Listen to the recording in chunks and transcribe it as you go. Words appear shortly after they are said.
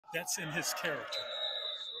that's in his character.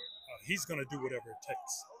 He's going to do whatever it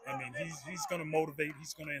takes. I mean, he's going to motivate.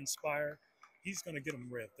 He's going to inspire. He's going to get them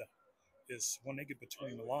revved up. Is when they get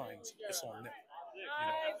between the lines, it's on them.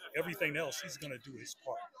 Everything else, he's going to do his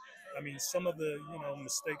part. I mean, some of the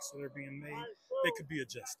mistakes that are being made, they could be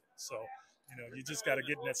adjusted. So you just got to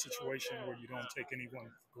get in that situation where you don't take anyone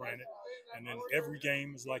for granted, and then every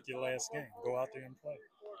game is like your last game. Go out there and play.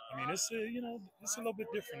 I mean, it's it's a little bit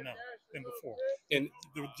different now than before. And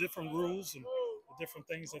the different rules and the different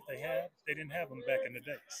things that they didn't have them back in the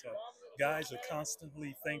day. So guys are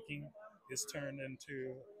constantly thinking. It's turned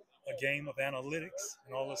into a game of analytics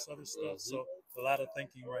and all this other stuff. So a lot of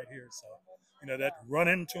thinking right here. So that run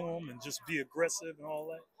into them and just be aggressive and all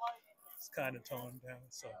that, it's kind of toned down.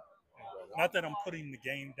 So not that I'm putting the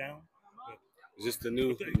game down, but it's just the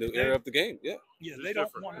new era of the game. Yeah. Yeah, they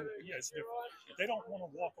don't want to. Yeah, it's different. They don't want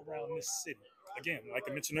to walk around this city again, like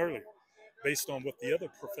I mentioned earlier, based on what the other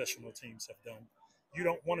professional teams have done. You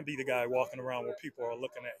don't want to be the guy walking around where people are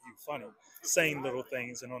looking at you funny, saying little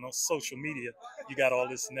things, and on social media, you got all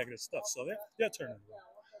this negative stuff. So they're turning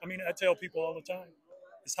around. I mean, I tell people all the time,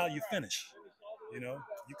 it's how you finish.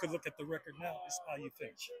 You could look at the record now. It's how you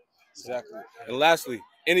finish. Exactly. And lastly,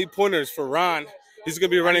 any pointers for Ron? He's going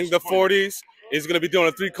to be running the 40s. He's going to be doing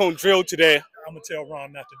a 3-cone drill today. I'm going to tell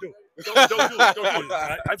Ron not to do it. Don't do it. Don't do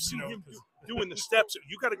it. I've seen him doing the steps.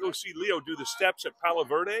 You got to go see Leo do the steps at Palo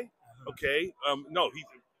Verde. Okay. No,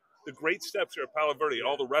 the great steps are at Palo Verde.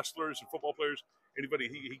 All the wrestlers and football players, anybody,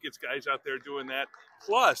 he gets guys out there doing that.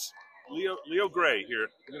 Plus, Leo Gray here.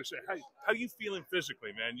 I'm going to say, how you feeling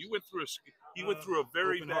physically, man? You went through a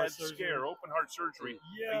very bad scare, open heart surgery,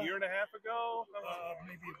 a year and a half ago.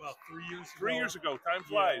 Maybe about 3 years ago. 3 years ago. Time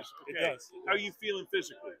flies. Yeah, okay. It does. How are you feeling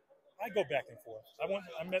physically? I go back and forth.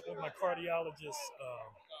 I met with my cardiologist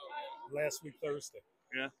last week, Thursday.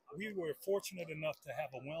 Yeah. We were fortunate enough to have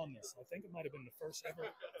a wellness. I think it might have been the first ever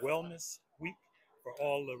wellness week for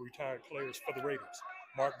all the retired players for the Raiders.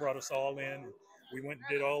 Mark brought us all in. And we went and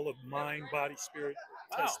did all of mind, body, spirit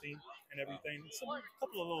testing and everything. A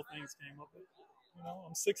couple of little things came up with.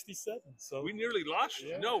 I'm 67, so we nearly lost you.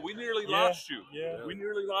 Yeah. No, we nearly lost you. Yeah, we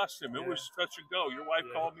nearly lost him. It was touch and go. Your wife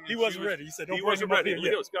called me. He wasn't ready. He said, "Don't he bring wasn't him up ready. here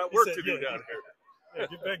yet." Leo's got work to do Yeah, down here. Yeah,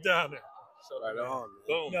 get back down there. So, right on.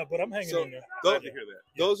 Boom. No, but I'm hanging in there. Glad to hear that.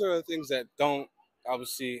 Those are the things that don't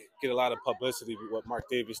obviously get a lot of publicity. What Mark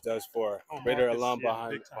Davis does for Raider alum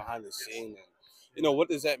behind the scene, and what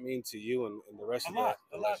does that mean to you and the rest of that?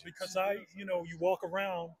 A lot, because you walk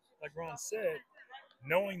around like Ron said,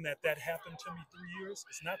 knowing that happened to me 3 years.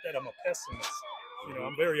 It's not that I'm a pessimist.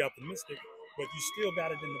 I'm very optimistic, but you still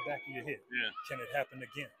got it in the back of your head. Yeah. Can it happen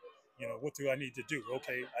again? What do I need to do?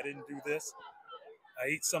 Okay, I didn't do this. I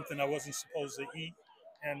ate something I wasn't supposed to eat,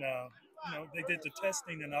 and they did the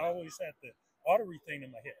testing, and I always had the artery thing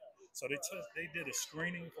in my head. So they did a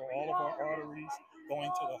screening for all of our arteries going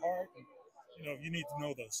to the heart, and you need to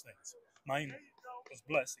know those things. Mine was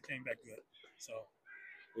blessed; it came back good. So.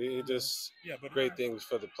 It just great things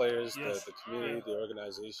for the players, yes, the community, the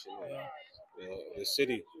organization, the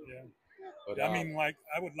city. Yeah. But, I mean,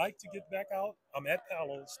 I would like to get back out. I'm at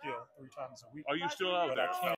Palo still 3 times a week. Are you still out but there? I can't